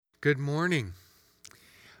Good morning.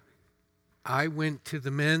 I went to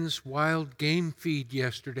the men's wild game feed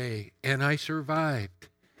yesterday, and I survived.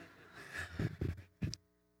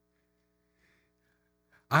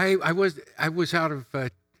 I was out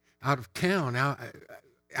of town,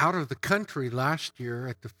 out of the country last year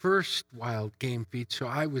at the first wild game feed, so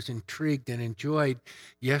I was intrigued and enjoyed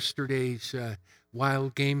yesterday's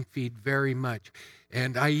wild game feed very much,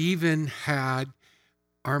 and I even had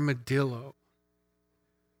armadillo.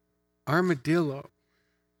 Armadillo.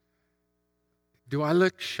 Do I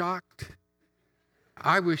look shocked?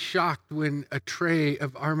 I was shocked when a tray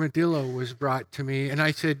of armadillo was brought to me, and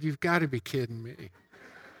I said, "You've got to be kidding me."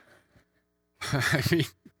 I mean,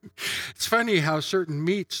 it's funny how certain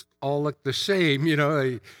meats all look the same,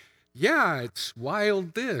 yeah, it's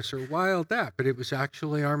wild this or wild that, but it was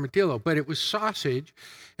actually armadillo. But it was sausage,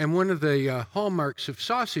 and one of the hallmarks of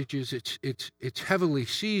sausage is it's heavily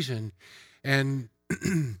seasoned, and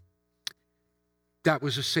that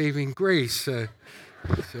was a saving grace. So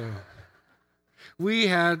we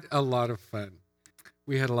had a lot of fun.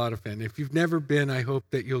 If you've never been, I hope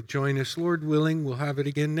that you'll join us. Lord willing, we'll have it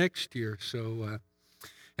again next year. So,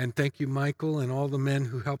 and thank you, Michael, and all the men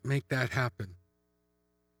who helped make that happen.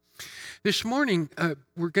 This morning,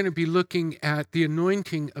 we're going to be looking at the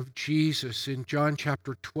anointing of Jesus in John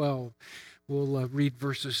chapter 12. We'll read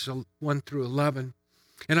verses 1 through 11.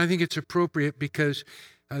 And I think it's appropriate because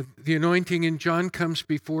the anointing in John comes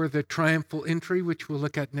before the triumphal entry, which we'll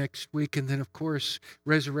look at next week, and then, of course,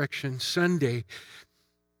 Resurrection Sunday.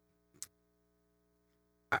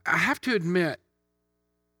 I have to admit,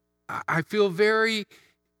 I feel very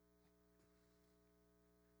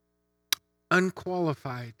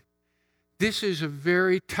unqualified. This is a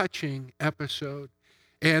very touching episode,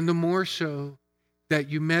 and the more so that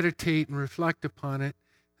you meditate and reflect upon it,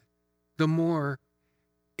 the more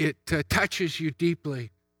it touches you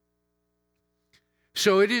deeply.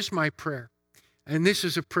 So it is my prayer, and this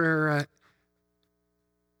is a prayer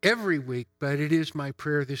every week, but it is my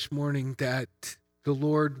prayer this morning that the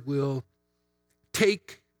Lord will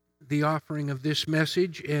take the offering of this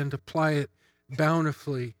message and apply it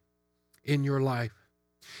bountifully in your life.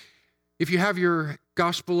 If you have your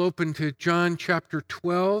gospel open to John chapter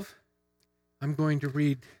 12, I'm going to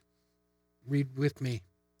read with me.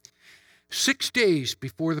 6 days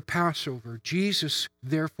before the Passover, Jesus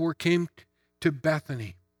therefore came to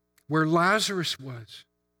Bethany, where Lazarus was,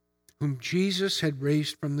 whom Jesus had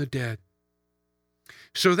raised from the dead.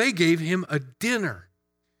 So they gave him a dinner.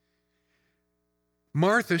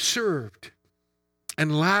 Martha served,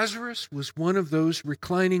 and Lazarus was one of those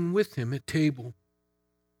reclining with him at table.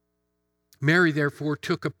 Mary therefore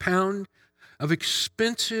took a pound of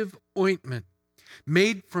expensive ointment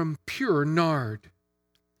made from pure nard,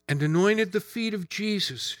 and anointed the feet of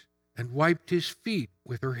Jesus and wiped his feet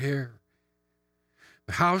with her hair.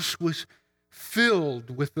 The house was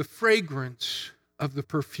filled with the fragrance of the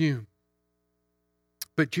perfume.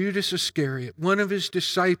 But Judas Iscariot, one of his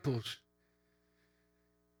disciples,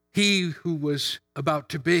 he who was about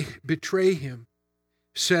to betray him,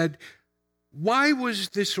 said, "Why was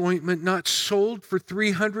this ointment not sold for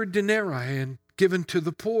 300 denarii and given to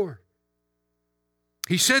the poor?"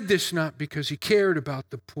 He said this not because he cared about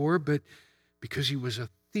the poor, but because he was a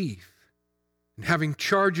thief. And having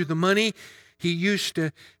charge of the money, he used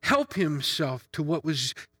to help himself to what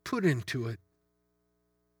was put into it.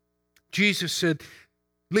 Jesus said,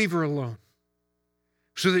 "Leave her alone,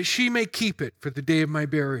 so that she may keep it for the day of my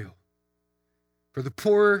burial. For the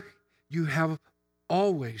poor you have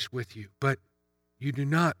always with you, but you do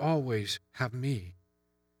not always have me."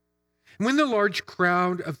 And when the large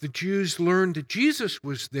crowd of the Jews learned that Jesus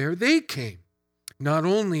was there, they came, not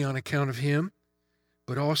only on account of him,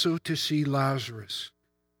 but also to see Lazarus,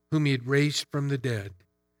 whom he had raised from the dead.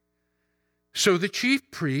 So the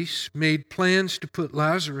chief priests made plans to put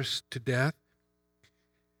Lazarus to death,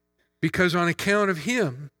 because on account of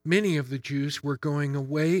him, many of the Jews were going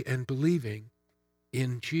away and believing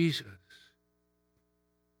in Jesus.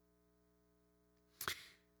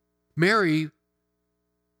 Mary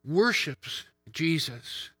worships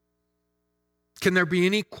Jesus. Can there be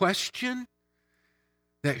any question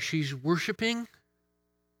that she's worshiping?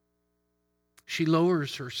 She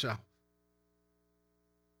lowers herself.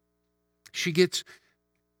 She gets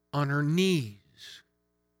on her knees.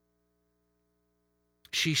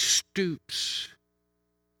 She stoops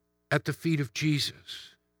at the feet of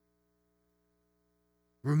Jesus,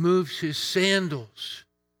 removes his sandals,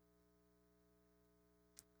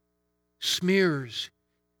 smears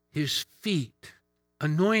his feet,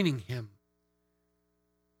 anointing him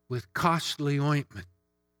with costly ointment.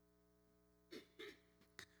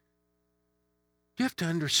 You have to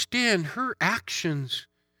understand her actions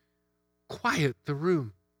quiet the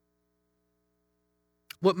room.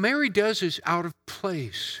 What Mary does is out of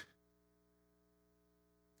place.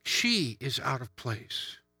 She is out of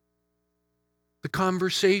place. The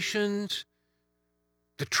conversations,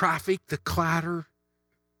 the traffic, the clatter,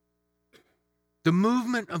 the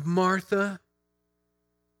movement of Martha,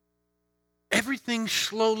 everything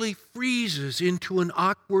slowly freezes into an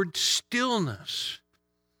awkward stillness,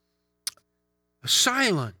 a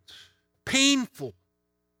silence, painful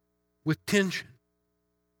with tension.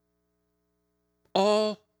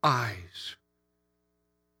 All eyes,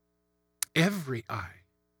 every eye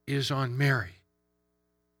is on Mary.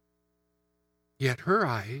 Yet her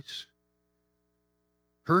eyes,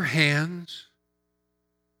 her hands,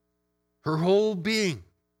 her whole being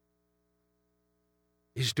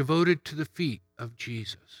is devoted to the feet of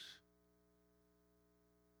Jesus.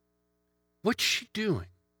 What's she doing?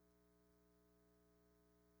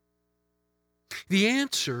 The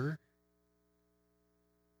answer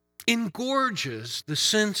engorges the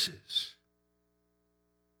senses.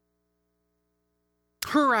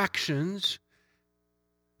 Her actions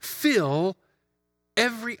fill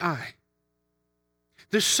every eye.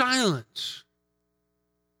 The silence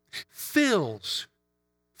fills,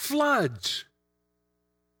 floods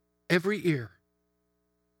every ear.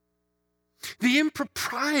 The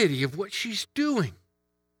impropriety of what she's doing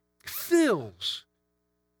fills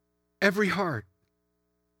every heart.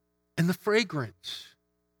 And the fragrance,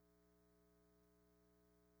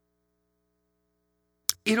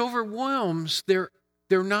 it overwhelms their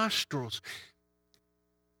nostrils.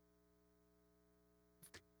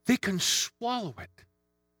 They can swallow it.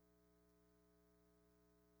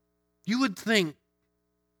 You would think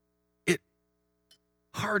it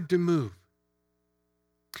hard to move.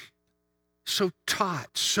 So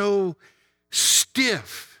taut, so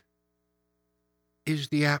stiff is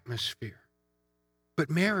the atmosphere. But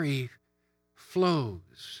Mary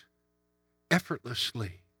flows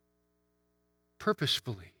effortlessly,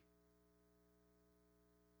 purposefully,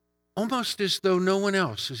 almost as though no one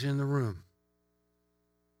else is in the room.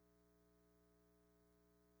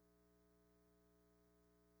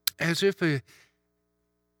 As if a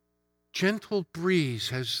gentle breeze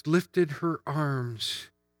has lifted her arms,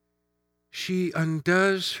 she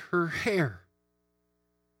undoes her hair,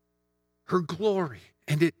 her glory,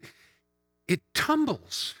 and it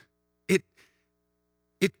tumbles,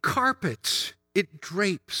 it carpets, it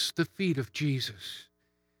drapes the feet of Jesus.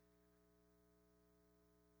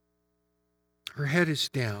 Her head is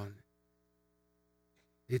down.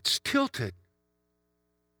 It's tilted,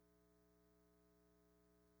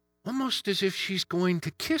 almost as if she's going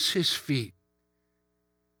to kiss his feet.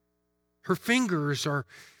 Her fingers are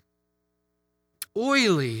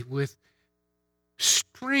oily with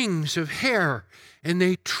strings of hair, and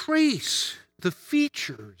they trace the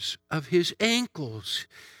features of his ankles,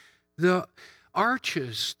 the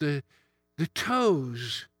arches, the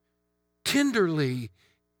toes, tenderly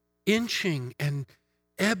inching and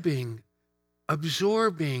ebbing,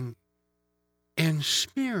 absorbing and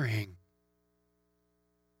smearing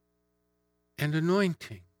and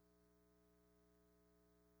anointing.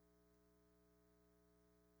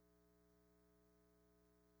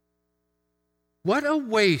 What a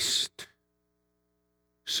waste,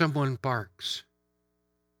 someone barks.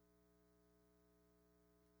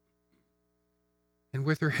 And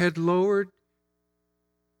with her head lowered,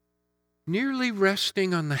 nearly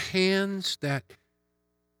resting on the hands that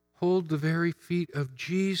hold the very feet of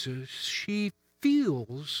Jesus, she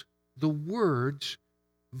feels the words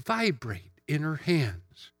vibrate in her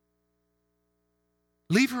hands.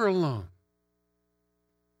 Leave her alone.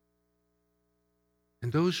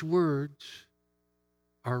 And those words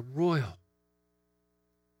are royal.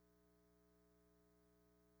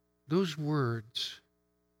 Those words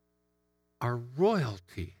are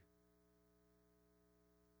royalty.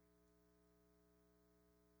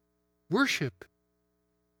 Worship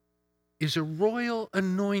is a royal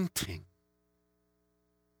anointing.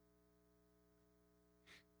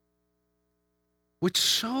 What's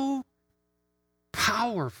so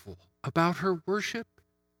powerful about her worship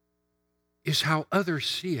is how others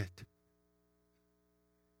see it.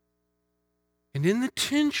 And in the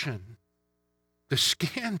tension, the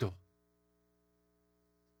scandal,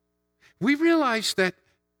 we realize that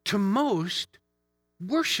to most,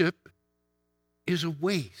 worship is a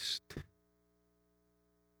waste.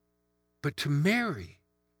 But to Mary,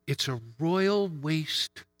 it's a royal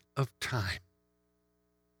waste of time.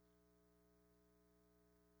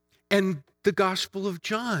 And the Gospel of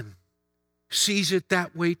John sees it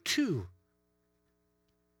that way too.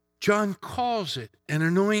 John calls it an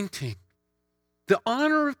anointing the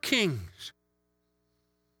honor of kings,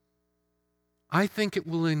 I think it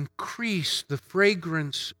will increase the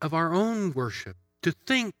fragrance of our own worship, to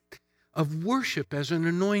think of worship as an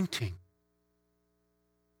anointing.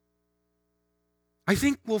 I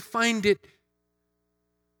think we'll find it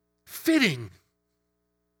fitting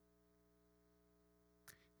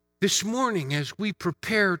this morning as we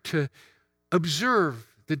prepare to observe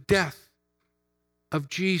the death of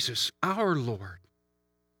Jesus, our Lord,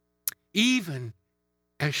 even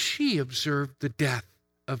as she observed the death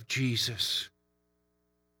of Jesus,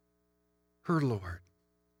 her Lord.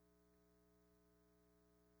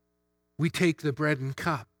 We take the bread and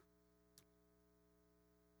cup,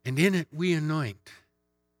 and in it we anoint.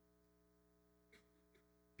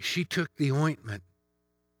 She took the ointment,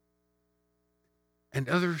 and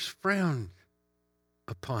others frowned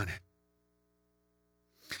upon it.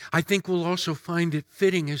 I think we'll also find it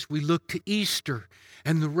fitting as we look to Easter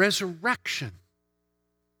and the resurrection.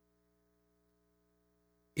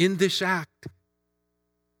 In this act,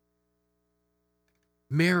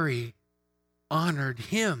 Mary honored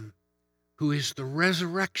him who is the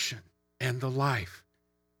resurrection and the life,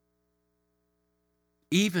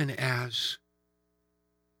 even as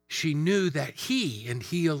she knew that he and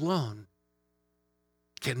he alone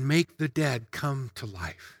can make the dead come to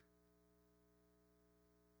life.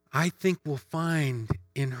 I think we'll find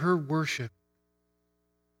in her worship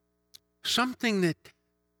something that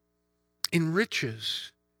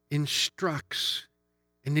enriches, instructs,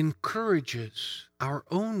 and encourages our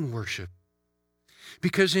own worship.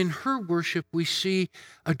 Because in her worship we see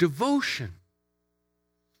a devotion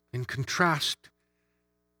in contrast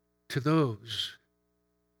to those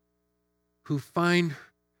who find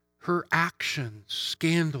her actions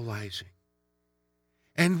scandalizing.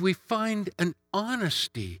 And we find an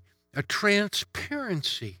honesty, a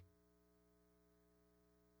transparency,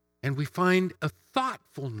 and we find a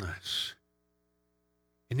thoughtfulness.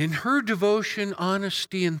 And in her devotion,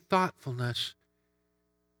 honesty, and thoughtfulness,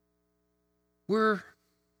 we're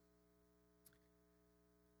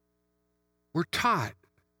taught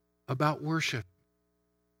about worship.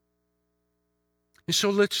 And so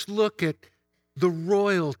let's look at the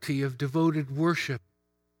royalty of devoted worship.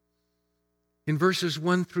 In verses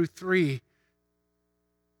 1 through 3,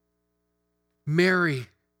 Mary,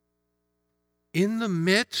 in the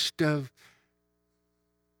midst of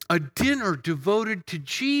a dinner devoted to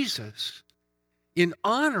Jesus, in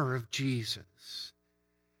honor of Jesus,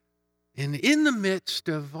 and in the midst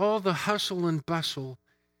of all the hustle and bustle,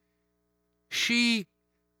 she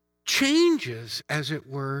changes, as it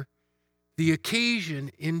were, the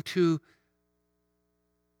occasion into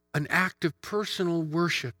an act of personal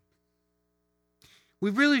worship. We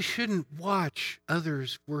really shouldn't watch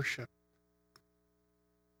others worship.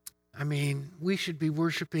 I mean, we should be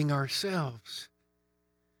worshiping ourselves.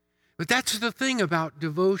 But that's the thing about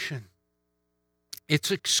devotion. It's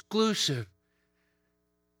exclusive.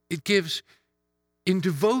 It gives, in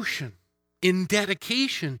devotion, in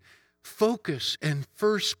dedication, focus and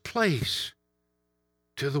first place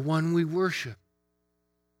to the one we worship,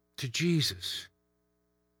 to Jesus.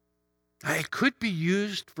 It could be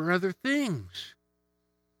used for other things.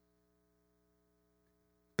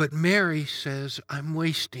 But Mary says, I'm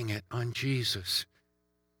wasting it on Jesus.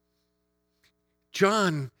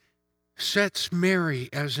 John sets Mary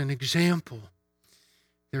as an example.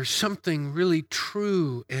 There's something really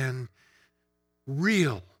true and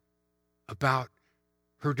real about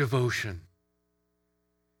her devotion.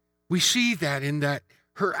 We see that in that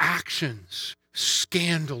her actions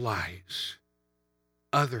scandalize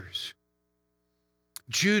others.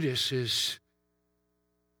 Judas is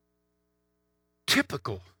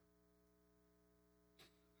typical.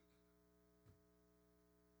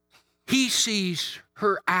 He sees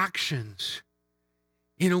her actions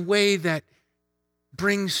in a way that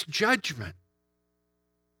brings judgment.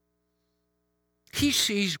 He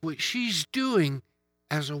sees what she's doing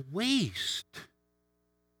as a waste,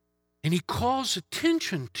 and he calls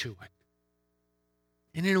attention to it.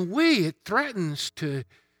 And in a way, it threatens to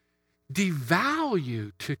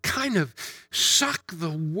devalue, to kind of suck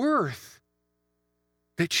the worth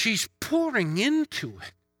that she's pouring into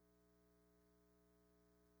it.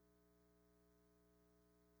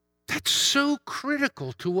 That's so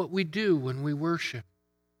critical to what we do when we worship.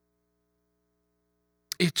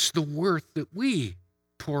 It's the worth that we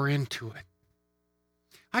pour into it.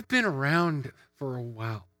 I've been around for a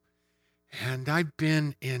while, and I've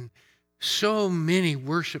been in so many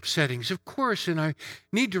worship settings, of course, and I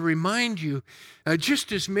need to remind you,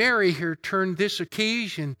 just as Mary here turned this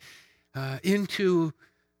occasion into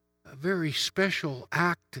a very special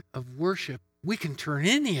act of worship, we can turn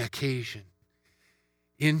any occasion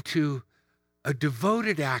into a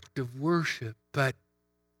devoted act of worship. But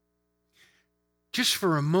just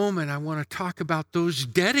for a moment, I want to talk about those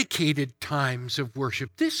dedicated times of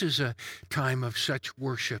worship. This is a time of such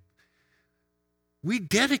worship. We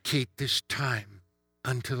dedicate this time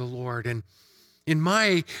unto the Lord. And in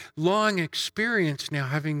my long experience now,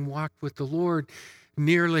 having walked with the Lord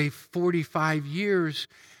nearly 45 years,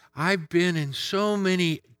 I've been in so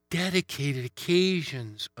many dedicated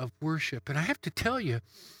occasions of worship. And I have to tell you,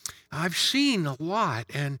 I've seen a lot.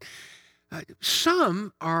 And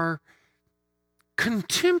some are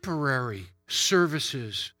contemporary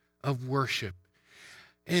services of worship.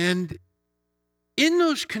 And in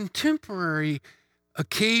those contemporary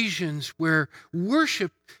occasions where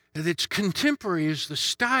worship that's contemporary is the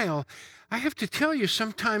style, I have to tell you,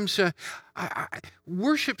 sometimes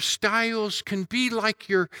worship styles can be like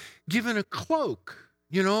you're given a cloak,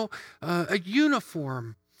 a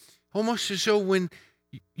uniform, almost as though when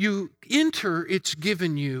you enter, it's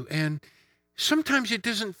given you, and sometimes it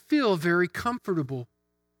doesn't feel very comfortable.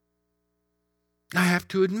 I have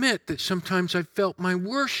to admit that sometimes I felt my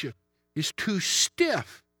worship is too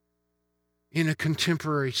stiff in a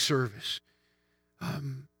contemporary service.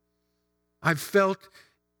 I've felt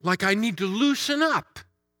like I need to loosen up.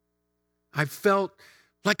 I've felt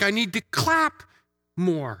like I need to clap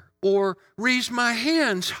more or raise my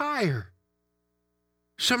hands higher.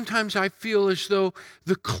 Sometimes I feel as though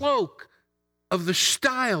the cloak of the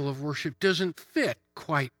style of worship doesn't fit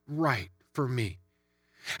quite right for me.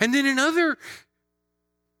 And then in other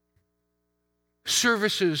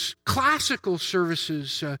services, classical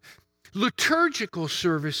services, liturgical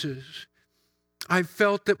services, I've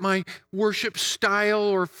felt that my worship style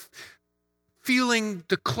or feeling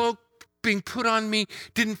the cloak being put on me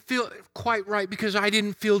didn't feel quite right because I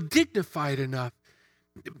didn't feel dignified enough.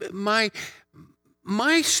 My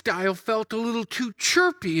style felt a little too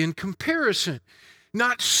chirpy in comparison,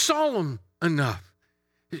 not solemn enough.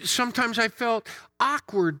 Sometimes I felt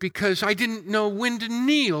awkward because I didn't know when to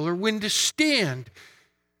kneel or when to stand,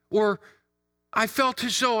 or I felt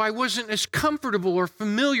as though I wasn't as comfortable or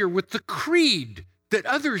familiar with the creed that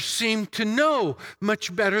others seemed to know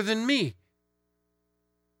much better than me.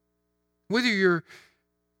 Whether your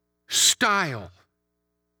style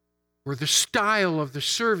or the style of the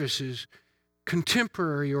service is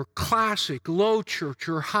contemporary or classic, low church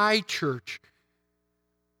or high church,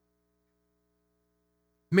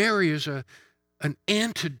 Mary is an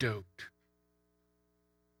antidote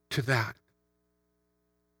to that.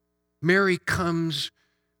 Mary comes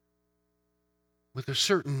with a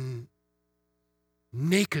certain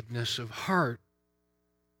nakedness of heart,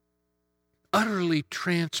 utterly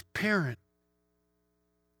transparent.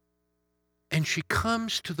 And she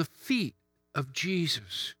comes to the feet of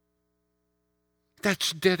Jesus.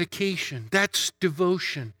 That's dedication. That's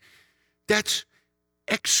devotion. That's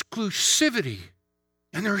exclusivity.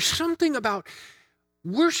 And there's something about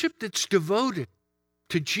worship that's devoted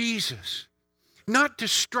to Jesus, not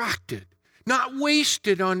distracted, not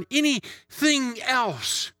wasted on anything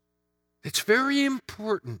else. It's very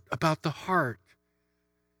important about the heart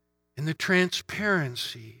and the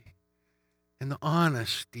transparency and the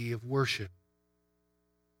honesty of worship.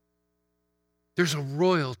 There's a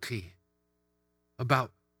royalty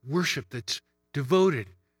about worship that's devoted,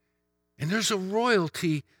 and there's a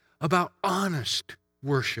royalty about honest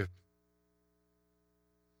worship.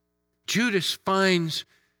 Judas finds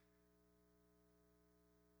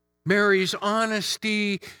Mary's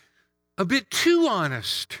honesty a bit too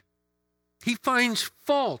honest. He finds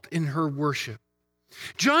fault in her worship.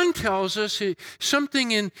 John tells us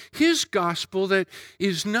something in his gospel that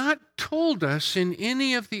is not told us in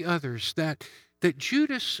any of the others, that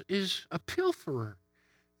Judas is a pilferer,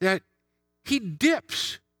 that he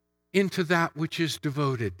dips into that which is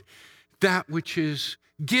devoted, that which is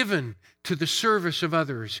given to the service of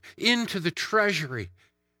others, into the treasury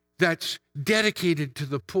that's dedicated to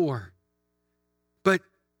the poor. But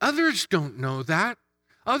others don't know that.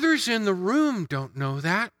 Others in the room don't know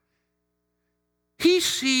that. He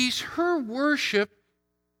sees her worship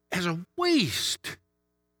as a waste,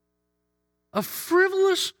 a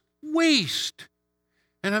frivolous waste.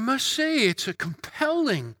 And I must say, it's a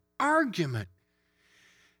compelling argument.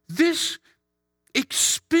 This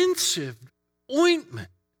expensive ointment,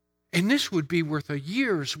 and this would be worth a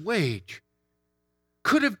year's wage,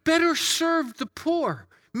 could have better served the poor,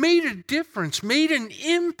 made a difference, made an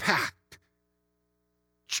impact,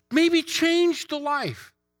 maybe changed the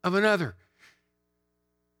life of another.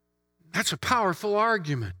 That's a powerful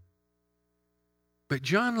argument. But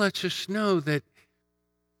John lets us know that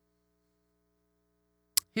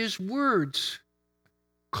his words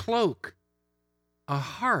cloak a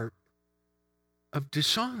heart of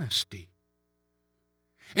dishonesty.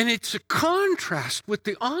 And it's a contrast with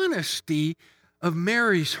the honesty of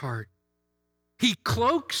Mary's heart. He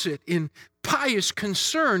cloaks it in pious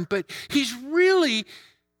concern, but he's really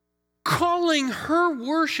calling her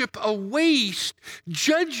worship a waste,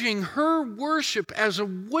 judging her worship as a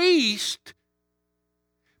waste,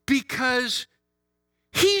 because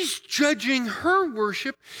he's judging her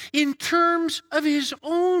worship in terms of his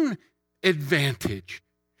own advantage,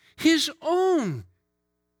 his own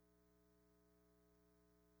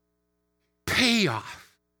payoff.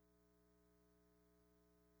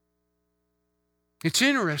 It's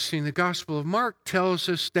interesting, the Gospel of Mark tells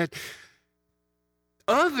us that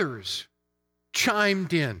others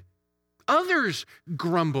chimed in. Others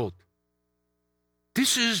grumbled.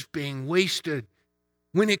 This is being wasted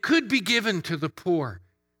when it could be given to the poor.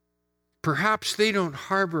 Perhaps they don't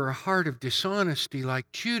harbor a heart of dishonesty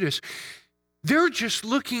like Judas. They're just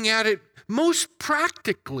looking at it most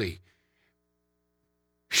practically.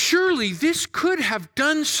 Surely this could have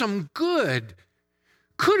done some good,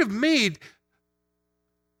 could have made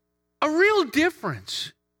a real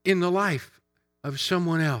difference in the life of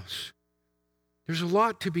someone else. There's a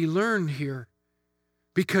lot to be learned here,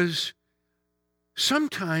 because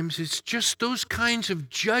sometimes it's just those kinds of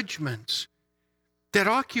judgments that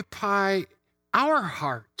occupy our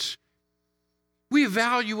hearts. We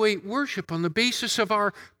evaluate worship on the basis of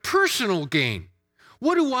our personal gain.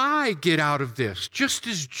 What do I get out of this? Just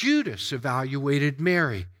as Judas evaluated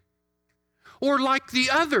Mary. Or like the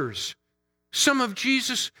others, some of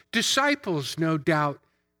Jesus' disciples, no doubt,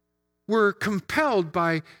 were compelled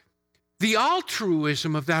by the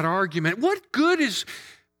altruism of that argument. What good is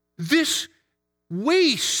this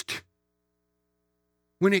waste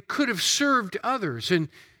when it could have served others? And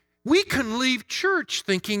we can leave church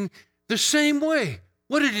thinking the same way.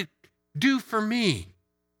 What did it do for me?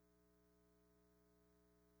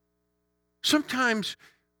 Sometimes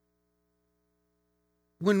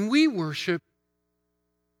when we worship,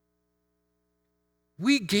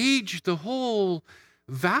 we gauge the whole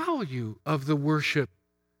value of the worship,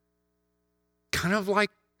 kind of like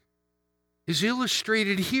is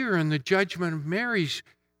illustrated here in the judgment of Mary's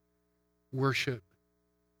worship.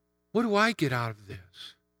 What do I get out of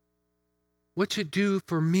this? What's it do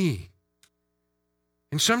for me?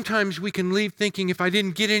 And sometimes we can leave thinking, if I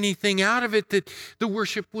didn't get anything out of it, that the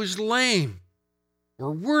worship was lame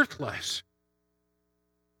or worthless.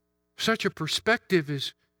 Such a perspective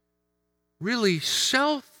is really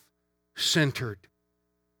self-centered,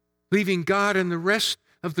 leaving God and the rest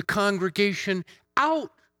of the congregation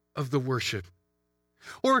out of the worship.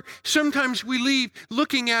 Or sometimes we leave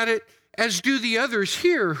looking at it as do the others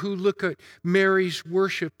here who look at Mary's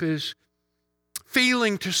worship as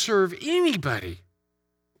failing to serve anybody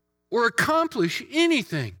or accomplish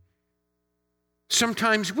anything.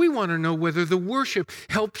 Sometimes we want to know whether the worship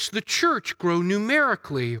helps the church grow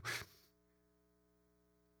numerically.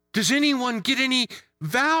 Does anyone get any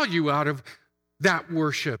value out of that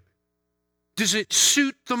worship? Does it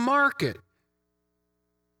suit the market?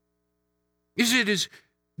 Is it as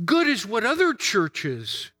good as what other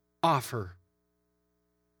churches offer?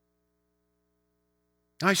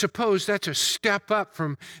 I suppose that's a step up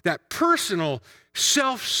from that personal,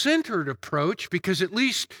 self-centered approach, because at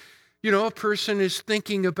least, a person is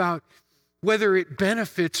thinking about whether it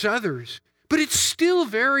benefits others. But it's still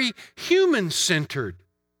very human-centered,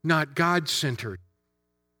 not God-centered.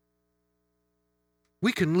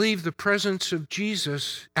 We can leave the presence of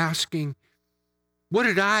Jesus asking, what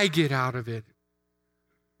did I get out of it?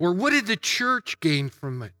 Or what did the church gain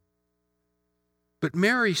from it? But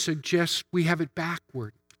Mary suggests we have it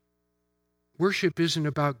backward. Worship isn't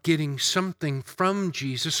about getting something from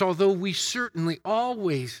Jesus, although we certainly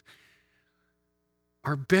always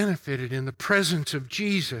are benefited in the presence of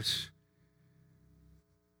Jesus.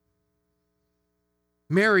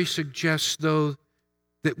 Mary suggests, though,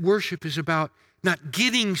 that worship is about not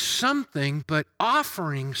getting something, but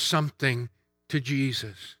offering something to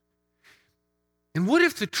Jesus. And what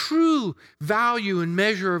if the true value and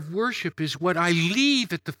measure of worship is what I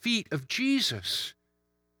leave at the feet of Jesus?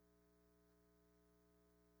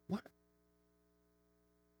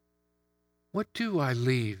 What do I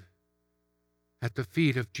leave at the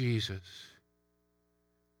feet of Jesus?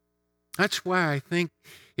 That's why I think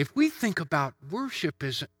if we think about worship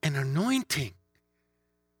as an anointing,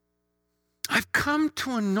 I've come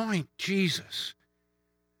to anoint Jesus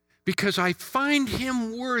because I find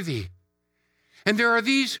him worthy. And there are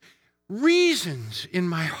these reasons in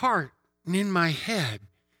my heart and in my head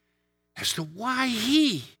as to why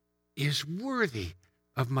he is worthy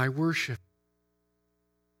of my worship.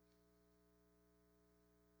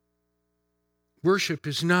 Worship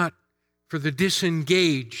is not for the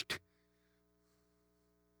disengaged.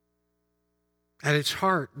 At its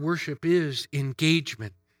heart, worship is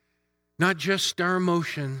engagement. Not just our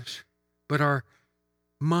emotions, but our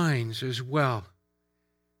minds as well.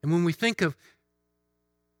 And when we think of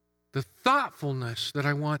the thoughtfulness that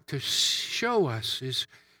I want to show us is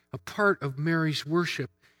a part of Mary's worship,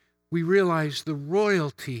 we realize the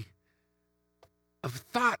royalty of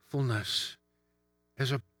thoughtfulness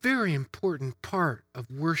as a very important part of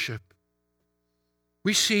worship.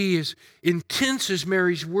 We see, as intense as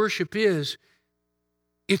Mary's worship is,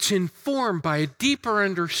 it's informed by a deeper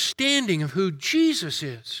understanding of who Jesus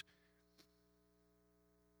is.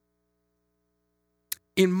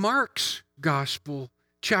 In Mark's Gospel,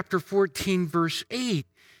 chapter 14, verse 8,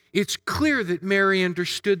 it's clear that Mary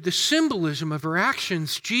understood the symbolism of her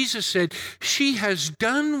actions. Jesus said, "She has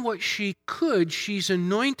done what she could. She's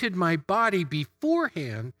anointed my body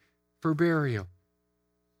beforehand for burial."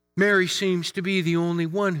 Mary seems to be the only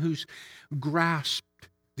one who's grasped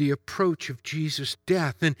the approach of Jesus'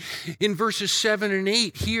 death. And in verses 7 and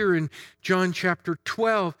 8 here in John chapter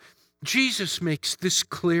 12, Jesus makes this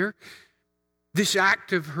clear. This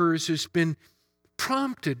act of hers has been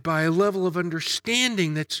prompted by a level of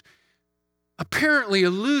understanding that's apparently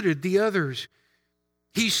eluded the others.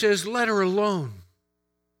 He says, "Let her alone,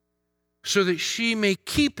 so that she may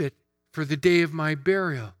keep it for the day of my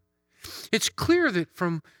burial." It's clear that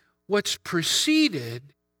from what's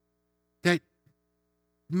preceded, that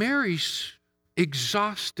Mary's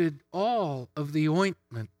exhausted all of the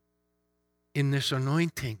ointment in this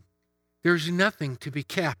anointing. There's nothing to be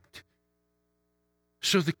kept.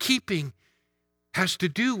 So the keeping has to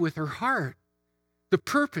do with her heart, the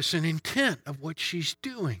purpose and intent of what she's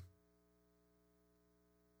doing.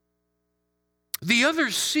 The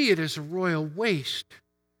others see it as a royal waste.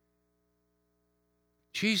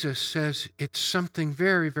 Jesus says it's something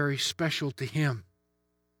very, very special to him.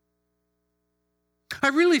 I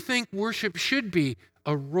really think worship should be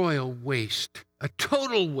a royal waste, a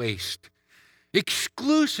total waste,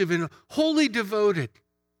 exclusive and wholly devoted,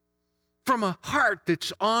 from a heart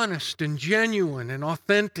that's honest and genuine and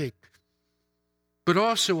authentic, but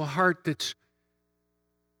also a heart that's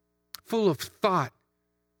full of thought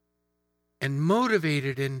and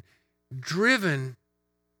motivated and driven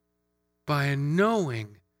by a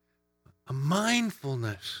knowing, a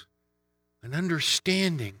mindfulness, an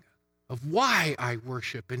understanding of why I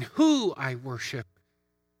worship and who I worship.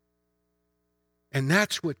 And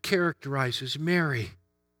that's what characterizes Mary.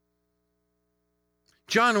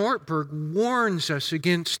 John Ortberg warns us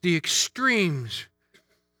against the extremes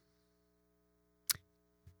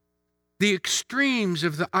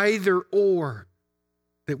of the either-or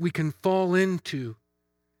that we can fall into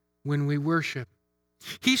when we worship.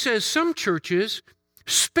 He says some churches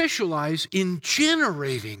specialize in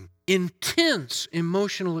generating intense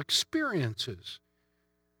emotional experiences.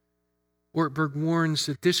 Ortberg warns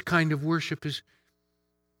that this kind of worship is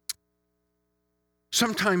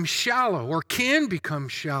sometimes shallow, or can become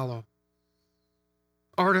shallow,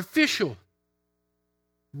 artificial,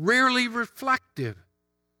 rarely reflective.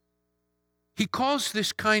 He calls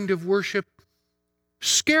this kind of worship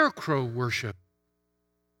scarecrow worship.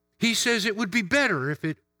 He says it would be better if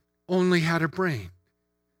it only had a brain.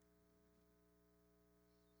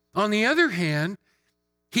 On the other hand,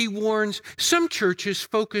 he warns some churches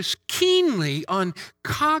focus keenly on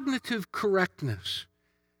cognitive correctness.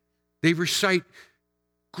 They recite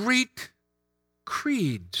great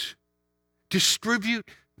creeds, distribute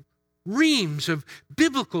reams of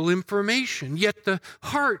biblical information, yet the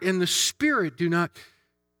heart and the spirit do not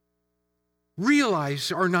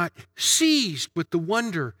realize, are not seized with the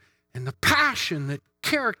wonder and the passion that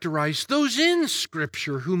characterize those in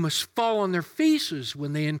Scripture who must fall on their faces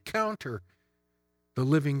when they encounter the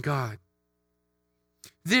living God.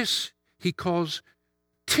 This he calls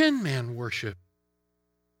 10-man worship.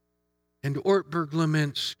 And Ortberg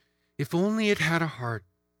laments, if only it had a heart.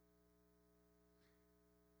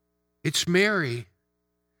 It's Mary,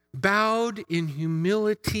 bowed in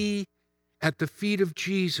humility at the feet of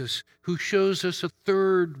Jesus, who shows us a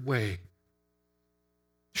third way.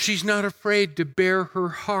 She's not afraid to bare her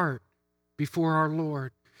heart before our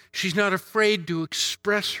Lord. She's not afraid to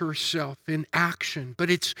express herself in action,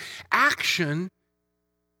 but it's action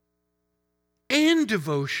and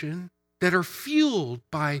devotion that are fueled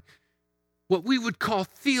by what we would call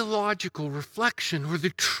theological reflection, or the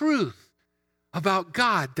truth about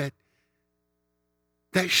God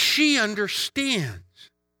that she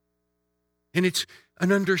understands. And it's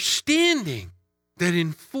an understanding that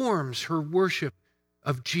informs her worship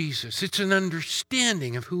of Jesus. It's an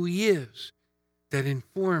understanding of who he is that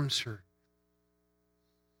informs her.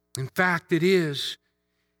 In fact, it is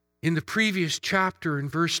in the previous chapter in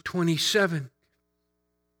verse 27.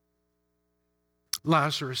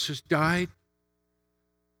 Lazarus has died.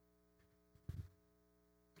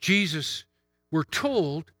 Jesus, we're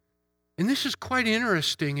told, and this is quite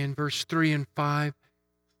interesting in verse 3 and 5,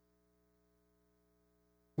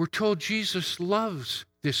 we're told Jesus loves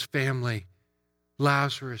this family,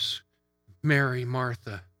 Lazarus, Mary,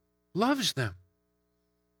 Martha, loves them.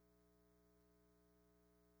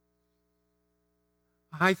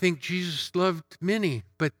 I think Jesus loved many,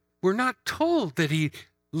 but we're not told that he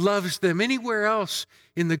loves them. Anywhere else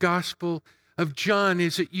in the Gospel of John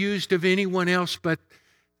is it used of anyone else but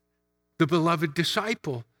the beloved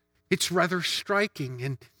disciple. It's rather striking.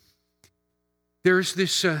 And there's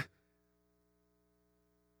this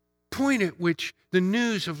point at which the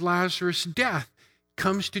news of Lazarus' death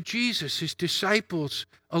comes to Jesus. His disciples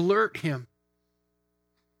alert him.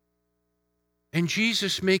 And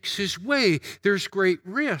Jesus makes his way. There's great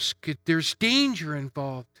risk. There's danger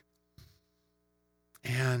involved.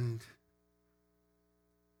 And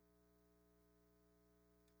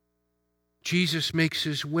Jesus makes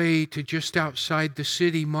his way to just outside the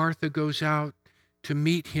city. Martha goes out to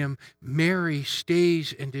meet him. Mary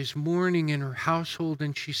stays and is mourning in her household,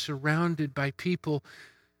 and she's surrounded by people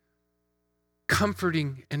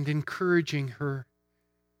comforting and encouraging her.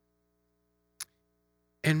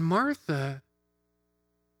 And Martha,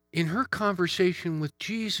 in her conversation with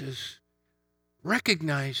Jesus,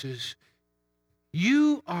 recognizes,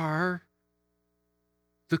 you are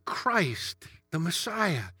the Christ, the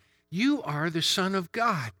Messiah. You are the Son of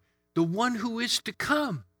God, the one who is to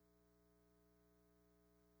come.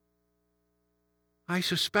 I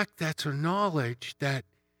suspect that's a knowledge that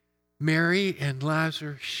Mary and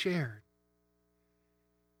Lazarus shared.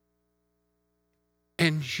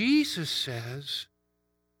 And Jesus says,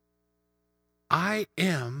 I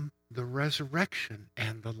am the resurrection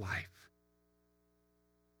and the life.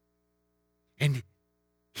 And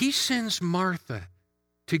he sends Martha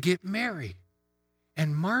to get Mary.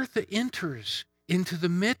 And Martha enters into the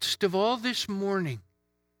midst of all this mourning.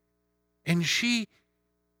 And she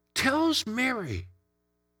tells Mary,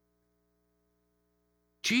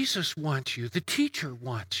 Jesus wants you. The teacher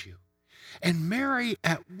wants you. And Mary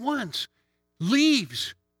at once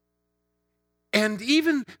leaves. And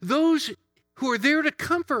even those who are there to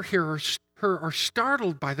comfort her are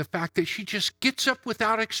startled by the fact that she just gets up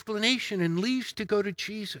without explanation and leaves to go to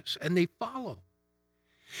Jesus, and they follow.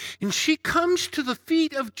 And she comes to the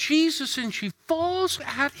feet of Jesus and she falls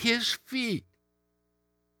at his feet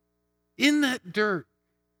in that dirt,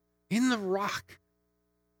 in the rock.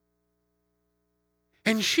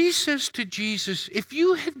 And she says to Jesus, if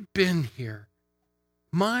you had been here,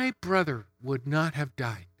 my brother would not have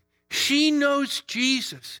died. She knows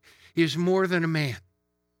Jesus is more than a man.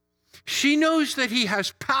 She knows that he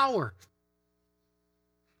has power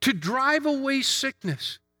to drive away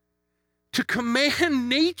sickness, to command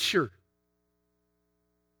nature.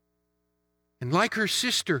 And like her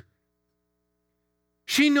sister,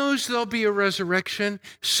 she knows there'll be a resurrection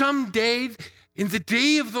someday, in the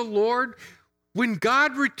day of the Lord, when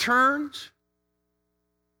God returns.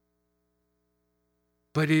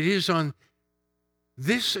 But it is on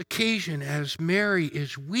this occasion, as Mary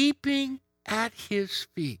is weeping at his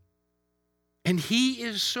feet, and he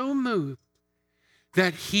is so moved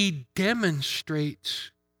that he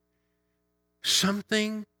demonstrates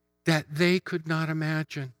something that they could not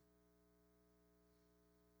imagine.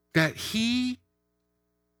 That he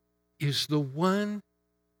is the one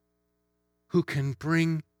who can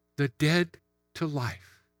bring the dead to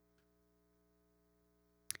life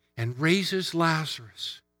and raises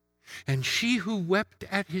Lazarus. And she who wept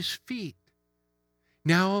at his feet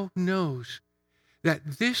now knows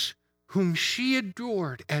that this whom she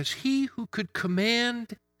adored as he who could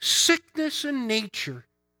command sickness and nature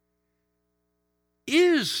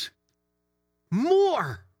is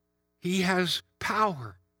more. He has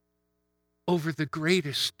power over the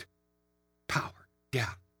greatest power,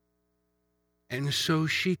 death. And so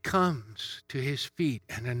she comes to his feet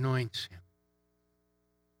and anoints him.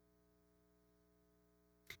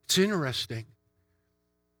 It's interesting.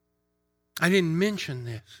 I didn't mention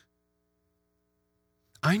this.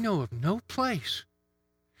 I know of no place,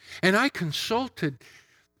 and I consulted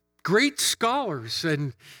great scholars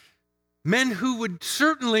and men who would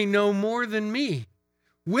certainly know more than me,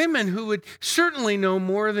 women who would certainly know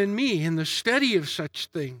more than me in the study of such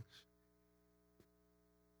things.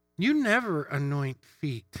 You never anoint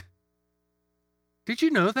feet. Did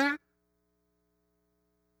you know that?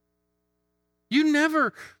 You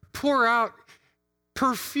never pour out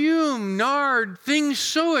perfume, nard, things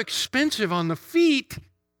so expensive on the feet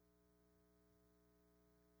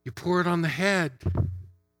You pour it on the head.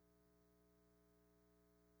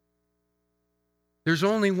 There's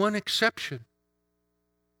only one exception.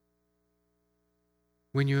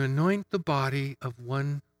 When you anoint the body of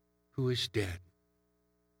one who is dead.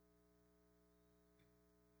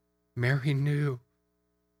 Mary knew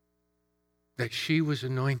that she was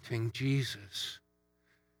anointing Jesus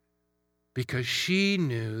because she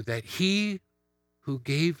knew that he who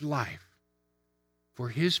gave life for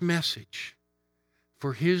his message,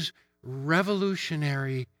 for his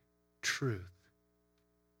revolutionary truth,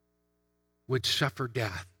 would suffer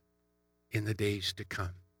death in the days to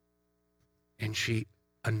come. And she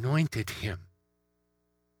anointed him.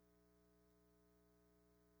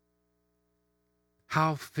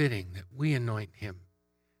 How fitting that we anoint him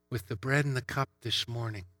with the bread and the cup this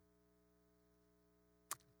morning.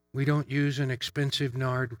 We don't use an expensive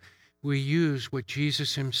nard. We use what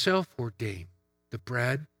Jesus himself ordained, the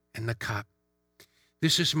bread and the cup.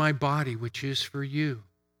 This is my body, which is for you.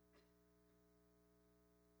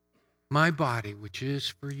 My body, which is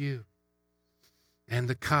for you. And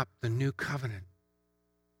the cup, the new covenant.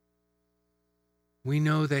 We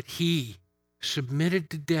know that he submitted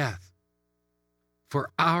to death for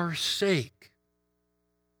our sake.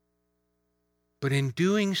 But in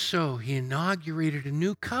doing so, he inaugurated a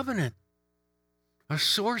new covenant, a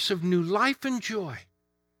source of new life and joy.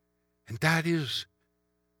 And that is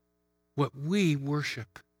what we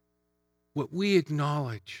worship, what we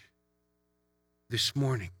acknowledge this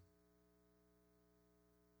morning.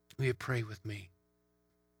 Will you pray with me?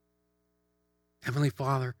 Heavenly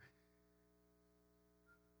Father,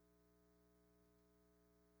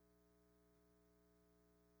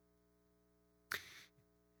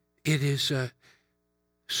 it is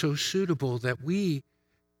so suitable that we,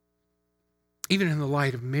 even in the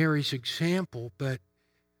light of Mary's example, but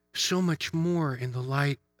so much more in the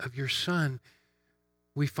light of your Son,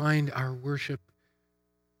 we find our worship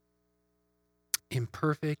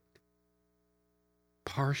imperfect,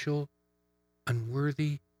 partial,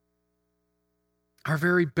 unworthy. Our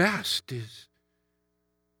very best is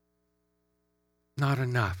not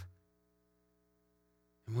enough.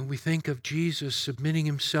 And when we think of Jesus submitting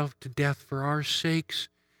himself to death for our sakes,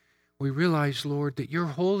 we realize, Lord, that your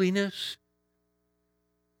holiness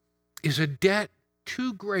is a debt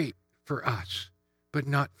too great for us, but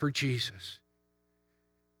not for Jesus.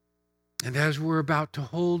 And as we're about to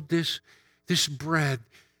hold this bread,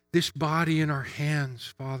 this body in our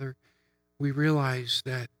hands, Father, we realize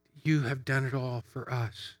that you have done it all for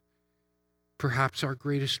us. Perhaps our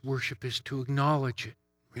greatest worship is to acknowledge it,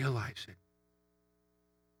 realize it.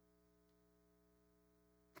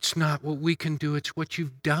 It's not what we can do, it's what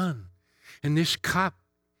you've done. And this cup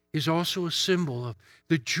is also a symbol of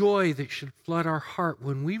the joy that should flood our heart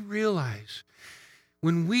when we realize,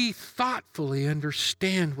 when we thoughtfully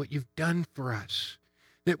understand what you've done for us,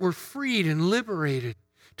 that we're freed and liberated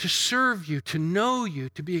to serve you, to know you,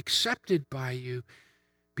 to be accepted by you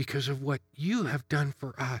because of what you have done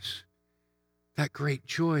for us. That great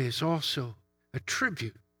joy is also a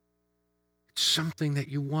tribute. It's something that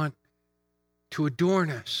you want to adorn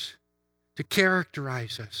us, to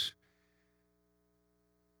characterize us.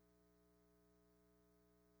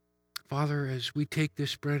 Father, as we take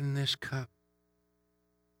this bread and this cup,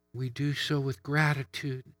 we do so with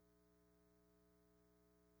gratitude.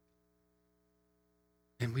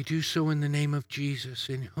 And we do so in the name of Jesus,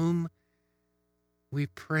 in whom we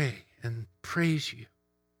pray and praise you.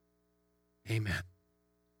 Amen.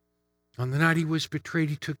 On the night he was betrayed,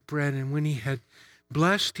 he took bread, and when he had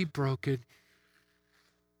blessed, he broke it.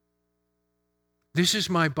 This is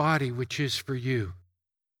my body, which is for you.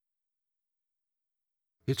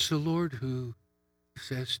 It's the Lord who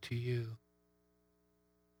says to you,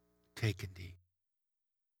 take and eat.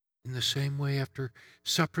 In the same way, after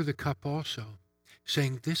supper, the cup also,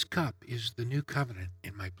 saying, this cup is the new covenant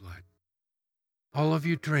in my blood. All of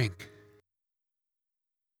you drink.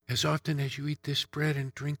 As often as you eat this bread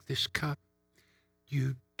and drink this cup,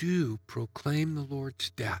 you do proclaim the Lord's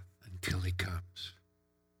death until he comes.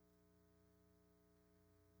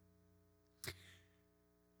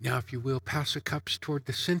 Now, if you will, pass the cups toward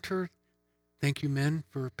the center. Thank you, men,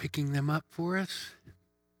 for picking them up for us. I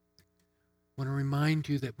want to remind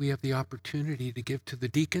you that we have the opportunity to give to the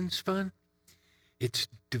Deacons Fund. It's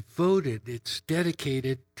devoted, it's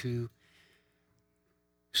dedicated to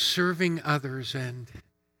serving others and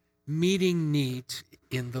meeting needs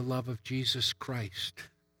in the love of Jesus Christ.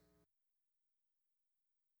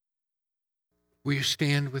 Will you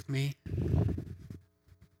stand with me?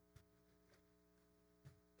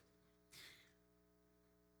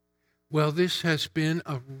 Well, this has been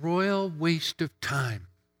a royal waste of time.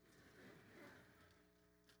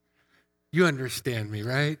 You understand me,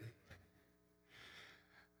 right?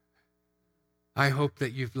 I hope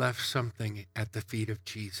that you've left something at the feet of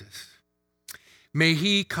Jesus. May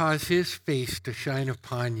he cause his face to shine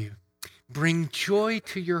upon you, bring joy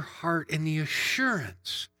to your heart and the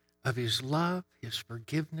assurance of his love, his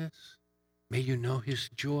forgiveness. May you know his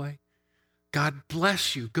joy. God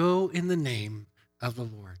bless you. Go in the name of the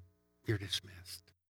Lord. You're dismissed.